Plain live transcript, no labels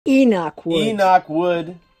Enoch Wood. Enoch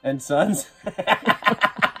Wood and Sons.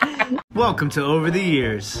 Welcome to Over the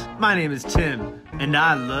Years. My name is Tim, and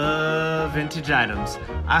I love vintage items.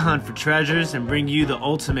 I hunt for treasures and bring you the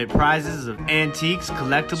ultimate prizes of antiques,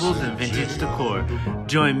 collectibles, and vintage decor.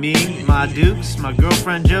 Join me, my dukes, my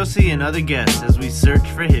girlfriend Josie, and other guests as we search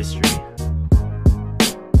for history.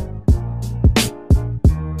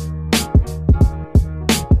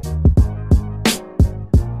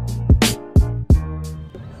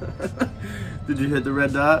 Did you hit the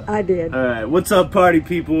red dot? I did. All right, what's up, party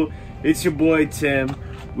people? It's your boy Tim.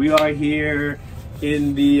 We are here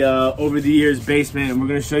in the Over the Years basement, and we're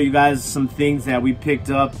gonna show you guys some things that we picked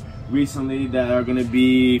up recently that are gonna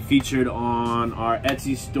be featured on our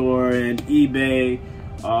Etsy store and eBay.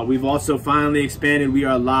 We've also finally expanded. We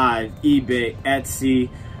are live: eBay, Etsy,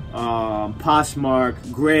 Poshmark,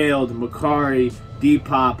 Grailed, Mercari,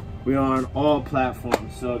 Depop. We are on all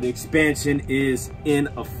platforms, so the expansion is in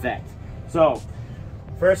effect. So,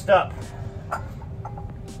 first up,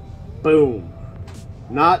 boom.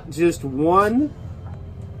 Not just one,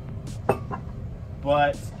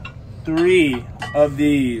 but 3 of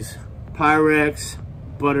these Pyrex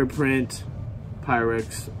butterprint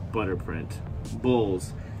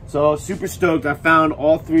bulls. So super stoked. I found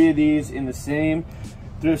all 3 of these in the same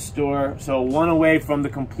thrift store, so one away from the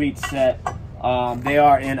complete set. They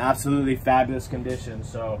are in absolutely fabulous condition,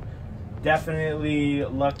 so definitely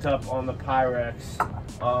lucked up on the Pyrex.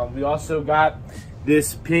 We also got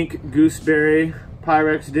this pink gooseberry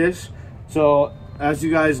Pyrex dish. So as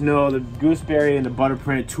you guys know, the gooseberry and the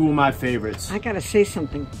butterprint, 2 of my favorites. I gotta say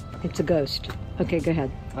something. It's a ghost. Okay, go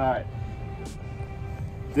ahead. All right.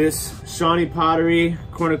 This Shawnee Pottery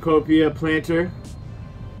cornucopia planter,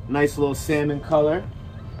 nice little salmon color.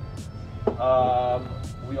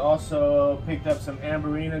 We also picked up some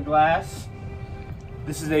Amberina glass.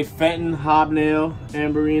 This is a Fenton hobnail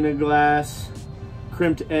Amberina glass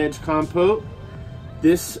crimped edge compote.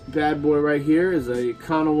 This bad boy right here is a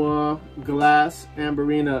Kanawa glass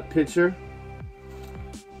Amberina pitcher.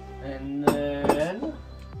 And then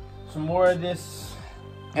some more of this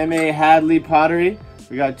M.A. Hadley pottery.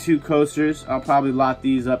 We got 2 coasters. I'll probably lot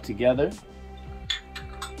these up together.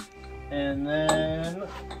 And then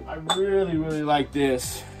I really like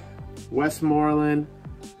this Westmoreland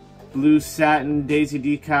blue satin daisy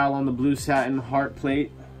decal on the blue satin heart plate.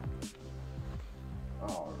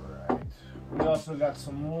 All right. We also got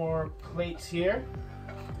some more plates here.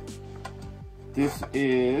 This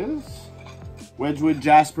is Wedgwood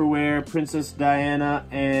Jasperware Princess Diana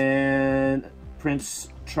and Prince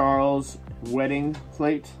Charles wedding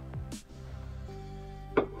plate.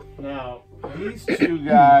 Now, these 2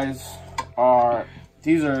 guys are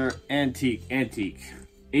antique,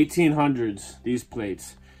 1800s, these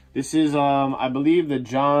plates. This is, I believe, the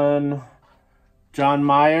John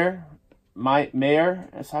Mayer, I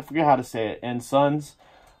forget how to say it, and Sons.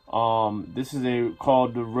 This is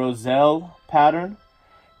called the Roselle pattern.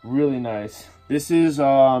 Really nice. This is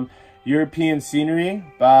European Scenery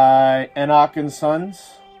by Enoch and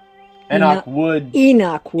Sons. Enoch Wood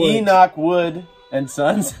and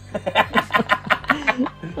Sons.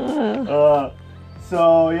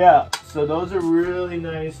 So yeah, so those are really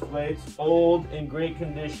nice plates, old in great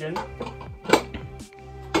condition.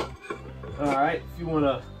 All right, if you want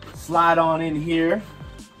to slide on in here,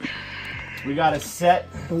 we got a set.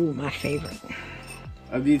 Ooh, my favorite.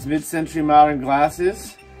 Of these mid-century modern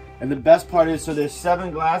glasses, and the best part is, so there's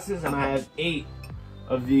 7 glasses, and I have 8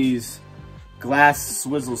 of these glass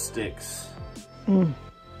swizzle sticks.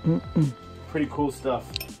 Pretty cool stuff.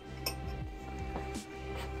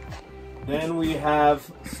 Then we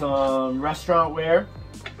have some restaurant ware.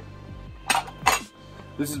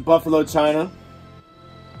 This is Buffalo China.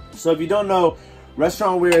 So if you don't know,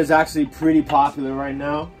 restaurant ware is actually pretty popular right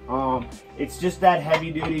now. It's just that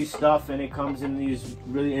heavy duty stuff, and it comes in these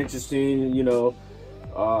really interesting, you know,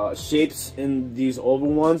 shapes in these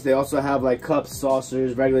oval ones. They also have like cups,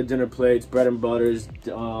 saucers, regular dinner plates, bread and butters,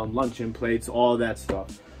 luncheon plates, all that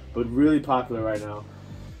stuff. But really popular right now.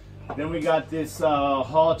 Then we got this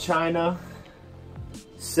Hall China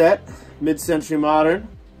set, mid-century modern.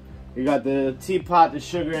 We got the teapot, the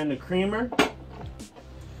sugar, and the creamer.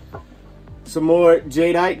 Some more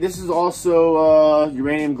jadeite. This is also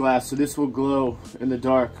uranium glass, so this will glow in the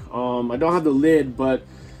dark. I don't have the lid, but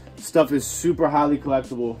stuff is super highly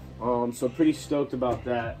collectible. So pretty stoked about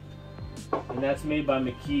that. And that's made by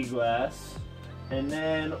McKee Glass. And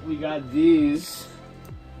then we got these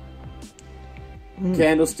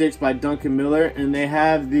candlesticks by Duncan Miller, and they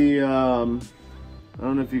have the I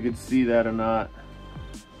don't know if you could see that or not.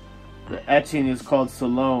 The etching is called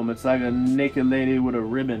Salome. It's like a naked lady with a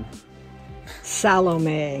ribbon.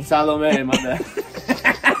 Salome. Salome, my bad.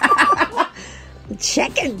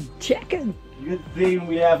 Checking. Good thing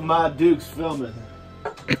we have my Dukes filming.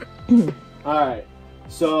 Alright,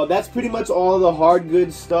 so that's pretty much all the hard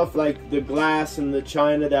goods stuff, like the glass and the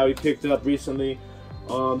china that we picked up recently.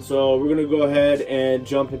 So we're gonna go ahead and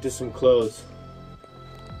jump into some clothes.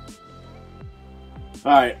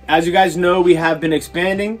 Alright, as you guys know, we have been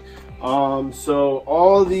expanding. So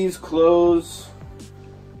all these clothes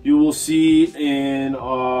you will see in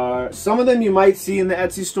our, some of them you might see in the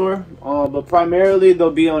Etsy store, but primarily they'll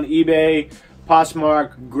be on eBay,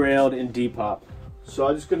 Poshmark, Grailed, and Depop. So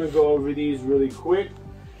I'm just gonna go over these really quick.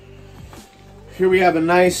 Here we have a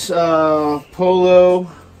nice polo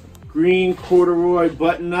green corduroy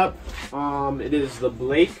button up. It is the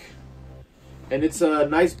Blake, and it's a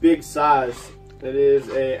nice big size. It is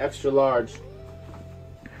a extra large.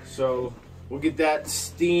 So we'll get that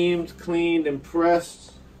steamed, cleaned, and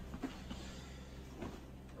pressed.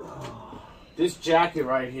 This jacket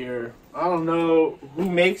right here, I don't know who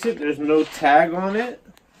makes it. There's no tag on it,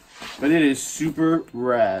 but it is super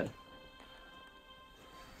rad.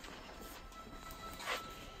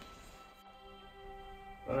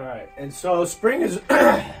 Alright, and so spring is...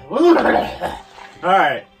 Alright,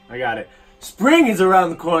 I got it. Spring is around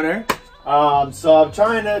the corner. So I'm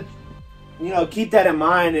trying to, keep that in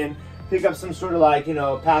mind and pick up some sort of like,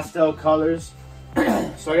 pastel colors.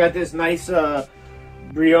 So I got this nice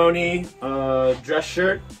Brioni dress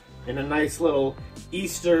shirt in a nice little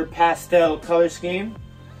Easter pastel color scheme.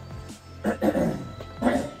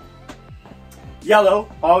 Yellow,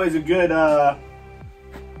 always a good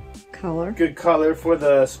Color. good color for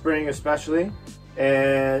the spring especially.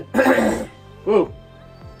 And ooh,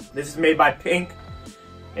 this is made by Pink.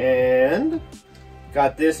 And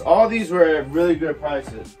got this. All these were at really good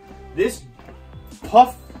prices. This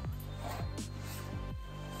puff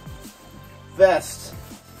vest,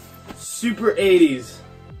 super 80s,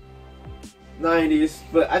 90s,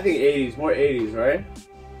 but I think 80s, more 80s,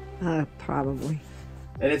 right? Probably.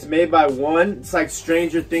 And it's made by One. It's like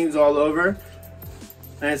Stranger Things all over.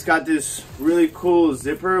 And it's got this really cool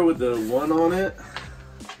zipper with the One on it.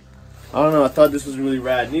 I don't know, I thought this was really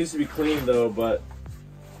rad. It needs to be cleaned though, but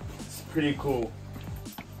it's pretty cool.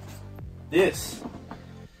 This,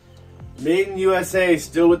 made in USA,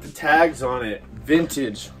 still with the tags on it.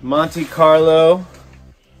 Vintage, Monte Carlo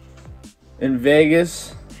in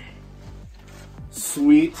Vegas.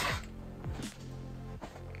 Sweet.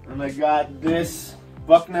 And I got this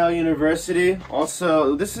Bucknell University.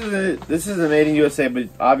 Also, this is a made in USA, but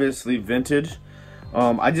obviously vintage.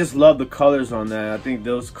 I just love the colors on that. I think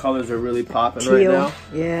those colors are really popping right now.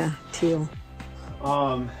 Yeah, teal.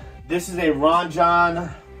 This is a Ron John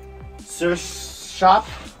shop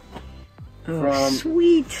from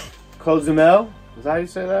Sweet. Cozumel. Is that how you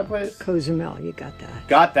say that place? Cozumel, you got that.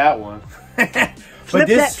 Got that one.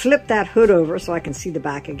 Flip that hood over so I can see the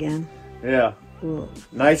back again. Yeah. Ooh,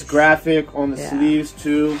 Nice graphic on the Yeah. sleeves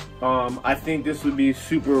too. I think this would be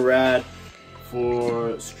super rad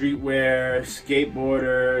for streetwear,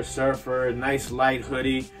 skateboarder, surfer. Nice light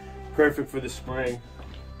hoodie, perfect for the spring.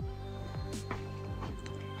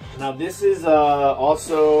 Now this is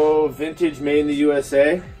also vintage, made in the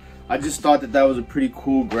USA. I just thought that was a pretty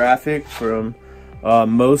cool graphic from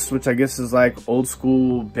Most, which I guess is like old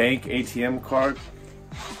school bank ATM card.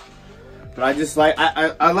 But I just like,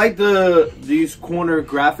 I like these corner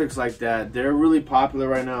graphics like that. They're really popular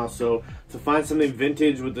right now. So to find something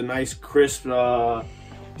vintage with a nice crisp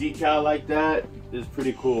decal like that is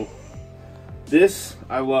pretty cool. This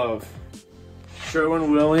I love.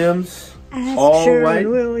 Sherwin-Williams, all white.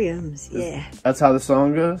 Sherwin-Williams, yeah. That's how the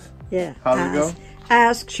song goes? Yeah. How's it go?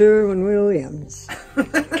 Ask Sherwin-Williams.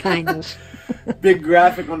 Kind of. Big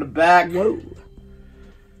graphic on the back. Whoa.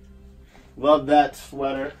 Love that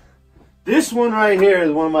sweater. This one right here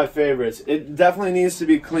is one of my favorites. It definitely needs to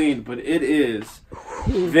be cleaned, but it is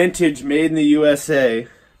vintage, made in the USA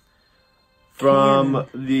from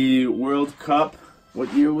the World Cup.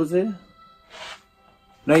 What year was it?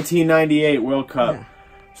 1998 World Cup. Yeah.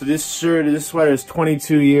 So this sweater is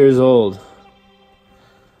 22 years old.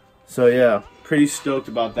 So yeah, pretty stoked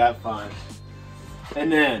about that find.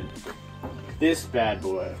 And then this bad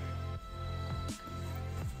boy.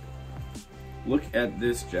 Look at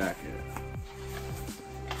this jacket.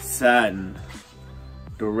 Satin.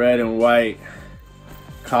 The red and white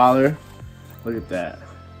collar. Look at that.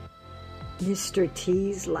 Mr.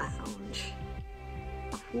 T's Lounge.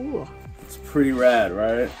 Cool. It's pretty rad,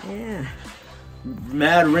 right? Yeah.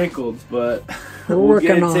 Mad wrinkled, but We're we'll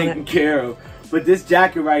get it working on taken it. care of. But this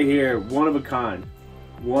jacket right here, one of a kind.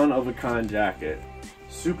 One of a kind jacket.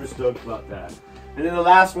 Super stoked about that. And then the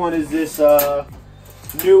last one is this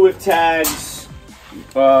new with tags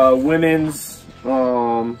women's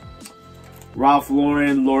Ralph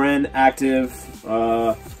Lauren Active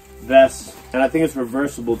vest, and I think it's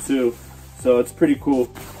reversible too, so it's pretty cool.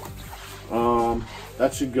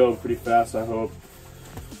 That should go pretty fast, I hope.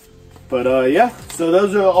 But yeah, so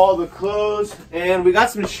those are all the clothes, and we got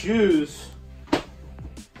some shoes.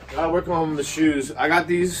 Gotta work on the shoes. I got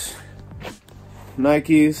these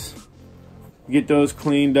Nikes. Get those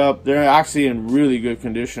cleaned up. They're actually in really good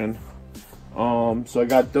condition. So I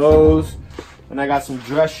got those, and I got some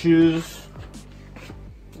dress shoes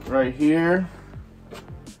right here.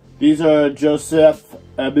 These are Joseph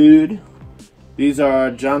Abboud. These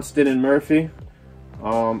are Johnston and Murphy.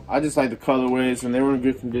 I just like the colorways, and they were in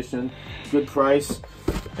good condition, good price.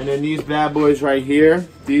 And then these bad boys right here,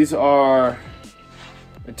 these are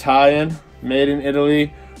Italian, made in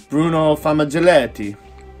Italy, Bruno Famagiletti.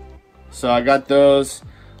 So I got those.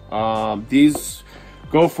 These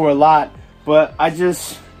go for a lot, but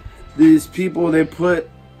these people, they put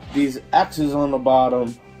these X's on the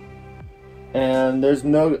bottom, and I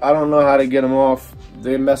don't know how to get them off.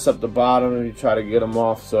 They mess up the bottom and you try to get them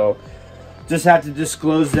off, so just have to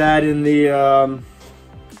disclose that in the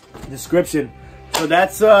description. So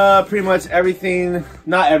that's pretty much everything.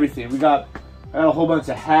 Not everything. We got a whole bunch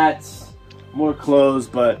of hats, more clothes,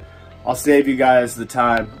 but I'll save you guys the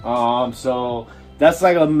time. So that's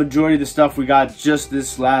like a majority of the stuff we got just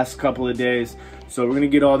this last couple of days. So we're gonna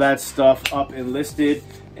get all that stuff up and listed,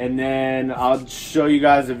 and then I'll show you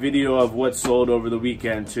guys a video of what sold over the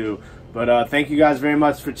weekend too. But thank you guys very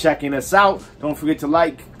much for checking us out. Don't forget to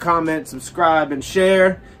like, comment, subscribe, and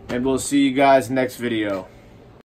share, and we'll see you guys next video.